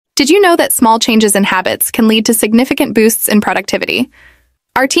Did you know that small changes in habits can lead to significant boosts in productivity?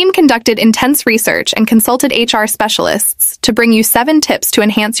 Our team conducted intense research and consulted HR specialists to bring you 7 tips to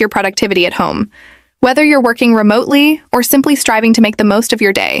enhance your productivity at home. Whether you're working remotely or simply striving to make the most of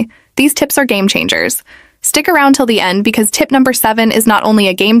your day, these tips are game changers. Stick around till the end because tip number 7 is not only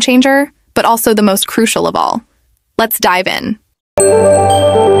a game changer, but also the most crucial of all. Let's dive in.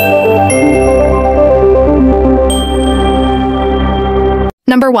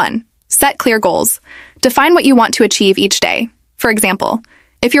 Number 1. Set clear goals. Define what you want to achieve each day. For example,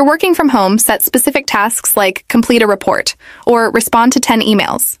 if you're working from home, set specific tasks like complete a report or respond to 10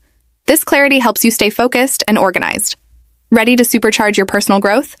 emails. This clarity helps you stay focused and organized. Ready to supercharge your personal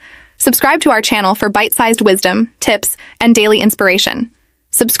growth? Subscribe to our channel for bite-sized wisdom, tips, and daily inspiration.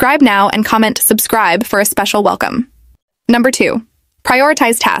 Subscribe now and comment subscribe for a special welcome. Number 2.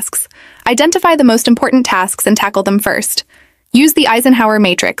 Prioritize tasks. Identify the most important tasks and tackle them first. Use the Eisenhower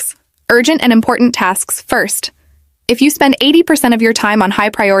matrix. Urgent and important tasks first. If you spend 80% of your time on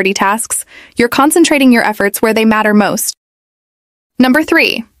high-priority tasks, you're concentrating your efforts where they matter most. Number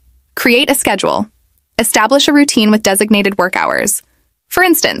 3. Create a schedule. Establish a routine with designated work hours. For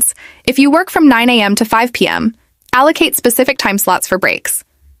instance, if you work from 9 a.m. to 5 p.m., allocate specific time slots for breaks.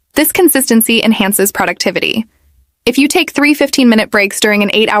 This consistency enhances productivity. If you take 3 15-minute breaks during an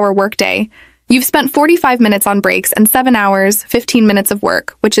 8-hour workday, you've spent 45 minutes on breaks and 7 hours, 15 minutes of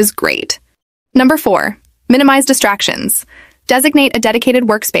work, which is great. Number 4. Minimize distractions. Designate a dedicated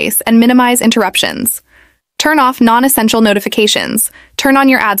workspace and minimize interruptions. Turn off non-essential notifications, turn on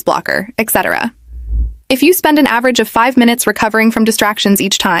your ads blocker, etc. If you spend an average of 5 minutes recovering from distractions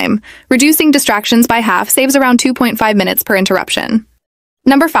each time, reducing distractions by half saves around 2.5 minutes per interruption.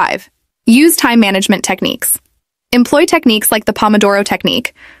 Number 5. Use time management techniques. Employ techniques like the Pomodoro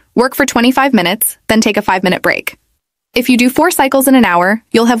technique. Work for 25 minutes, then take a 5-minute break. If you do 4 cycles in an hour,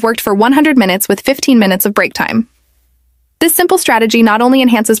 you'll have worked for 100 minutes with 15 minutes of break time. This simple strategy not only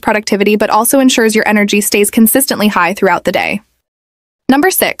enhances productivity but also ensures your energy stays consistently high throughout the day. Number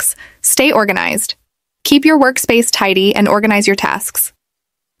 6. Stay organized. Keep your workspace tidy and organize your tasks.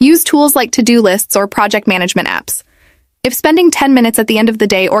 Use tools like to-do lists or project management apps. If spending 10 minutes at the end of the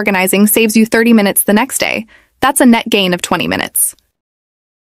day organizing saves you 30 minutes the next day, that's a net gain of 20 minutes.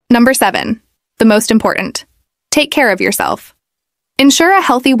 Number 7. The most important. Take care of yourself. Ensure a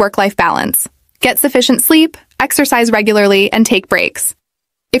healthy work-life balance. Get sufficient sleep, exercise regularly, and take breaks.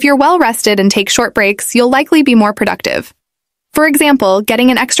 If you're well-rested and take short breaks, you'll likely be more productive. For example, getting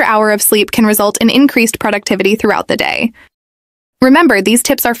an extra hour of sleep can result in increased productivity throughout the day. Remember, these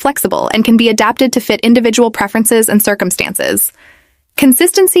tips are flexible and can be adapted to fit individual preferences and circumstances.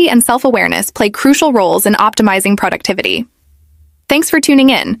 Consistency and self-awareness play crucial roles in optimizing productivity. Thanks for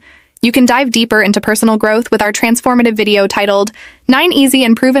tuning in. You can dive deeper into personal growth with our transformative video titled 9 Easy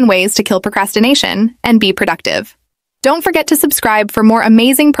and Proven Ways to Kill Procrastination and Be Productive. Don't forget to subscribe for more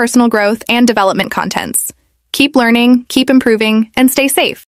amazing personal growth and development contents. Keep learning, keep improving, and stay safe.